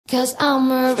'Cause I'm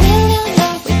really in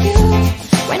love with you.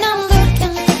 When I'm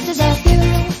looking at pictures of you,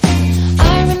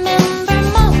 I remember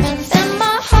moments and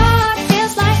my heart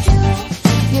feels like you.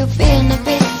 You've been a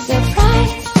big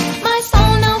surprise. My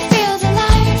soul now feels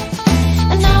alive.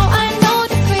 And now I know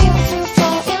the thrill to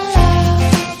fall in love.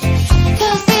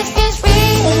 'Cause this is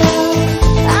real love.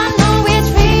 I know it's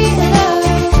real love.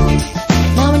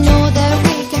 Now I know that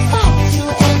we can fly to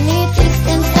any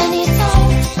distance, any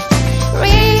time.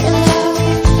 Real love.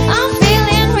 I'm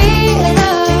feeling real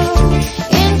love.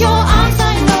 In your arms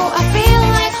I know I feel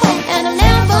like home, and I'll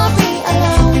never be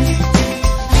alone.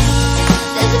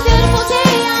 There's a beautiful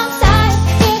day outside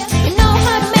here. You know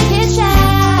how to make it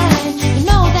shine. You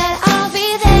know that I'll be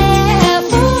there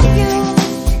for you.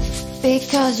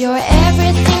 Because you're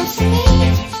everything to me.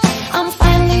 I'm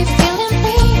finally feeling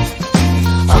free.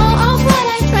 All of what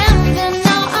I dreamed, and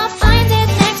now I find it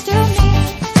next to me.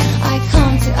 I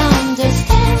come to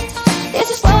understand. This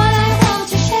is what I want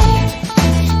to share.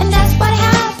 And that's what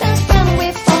happens when we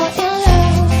fall in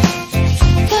love.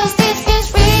 'Cause this is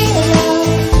real love.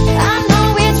 I know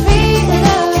it's real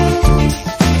love.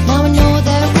 Now I know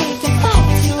that we can fly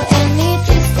to any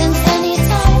distance, any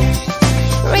time.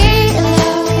 Real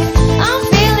love. I'm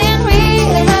feeling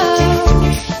real love.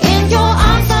 In your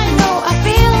arms I know I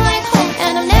feel like home,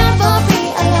 and I'll never be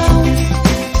alone.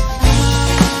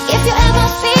 If you're ever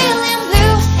feeling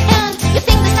blue and you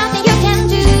think there's nothing you can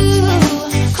do,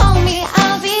 call me,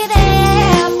 I'll be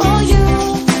there for you.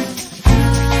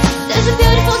 There's a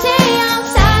beautiful day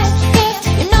outside here.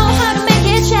 You know how to make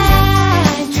it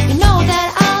shine. You know that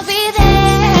I'll be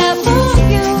there for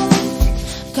you.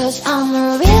 'Cause I'm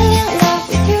really in love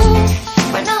with you.